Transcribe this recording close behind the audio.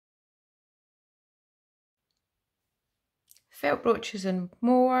felt brooches and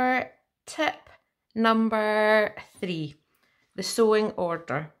more. Tip number 3, the sewing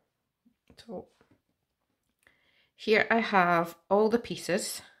order. So here I have all the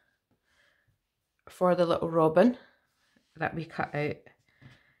pieces for the little robin that we cut out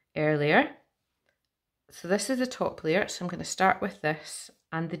earlier. So this is the top layer, so I'm going to start with this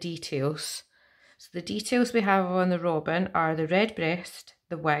and the details. So the details we have on the robin are the red breast,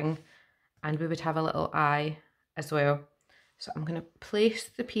 the wing, and we would have a little eye as well. So I'm going to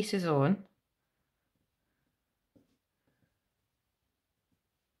place the pieces on.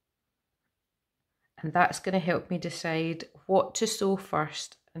 And that's going to help me decide what to sew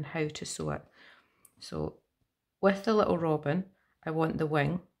first and how to sew it. So with the little robin, I want the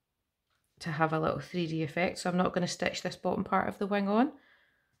wing to have a little 3D effect. So I'm not going to stitch this bottom part of the wing on.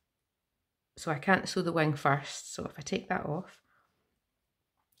 So I can't sew the wing first. So if I take that off,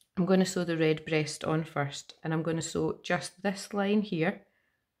 I'm going to sew the red breast on first, and I'm going to sew just this line here.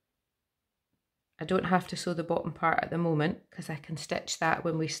 I don't have to sew the bottom part at the moment because I can stitch that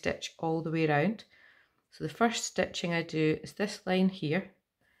when we stitch all the way around. So the first stitching I do is this line here,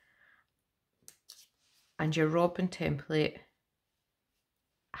 and your robin template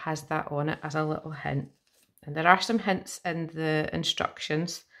has that on it as a little hint. And there are some hints in the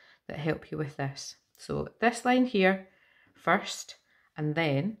instructions that help you with this. So this line here first, and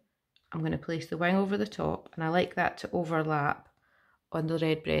then I'm going to place the wing over the top, and I like that to overlap on the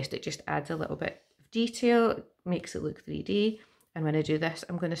red breast. It just adds a little bit of detail, makes it look 3D. And when I do this,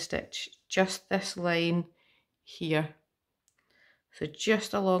 I'm going to stitch just this line here. So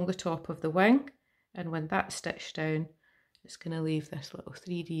just along the top of the wing, and when that's stitched down, it's going to leave this little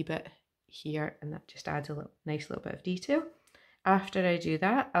 3D bit here, and that just adds a nice little bit of detail. After I do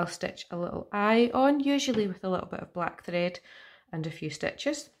that, I'll stitch a little eye on, usually with a little bit of black thread and a few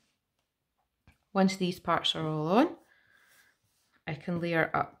stitches. Once these parts are all on, I can layer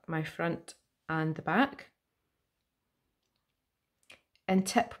up my front and the back. In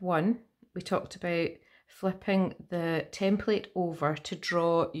tip 1, we talked about flipping the template over to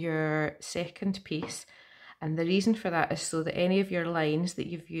draw your second piece, and the reason for that is so that any of your lines that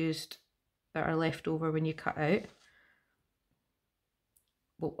you've used that are left over when you cut out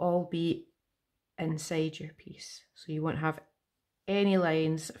will all be inside your piece, so you won't have any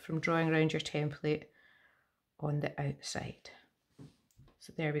lines from drawing around your template on the outside.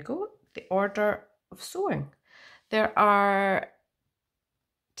 So there we go, the order of sewing. There are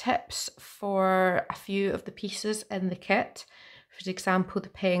tips for a few of the pieces in the kit. For example, the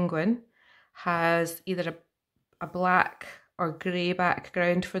penguin has either a black or grey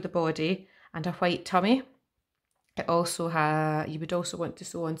background for the body and a white tummy. It also you would also want to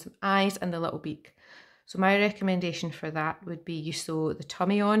sew on some eyes and the little beak. So my recommendation for that would be you sew the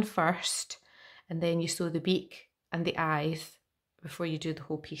tummy on first, and then you sew the beak and the eyes before you do the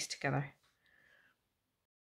whole piece together.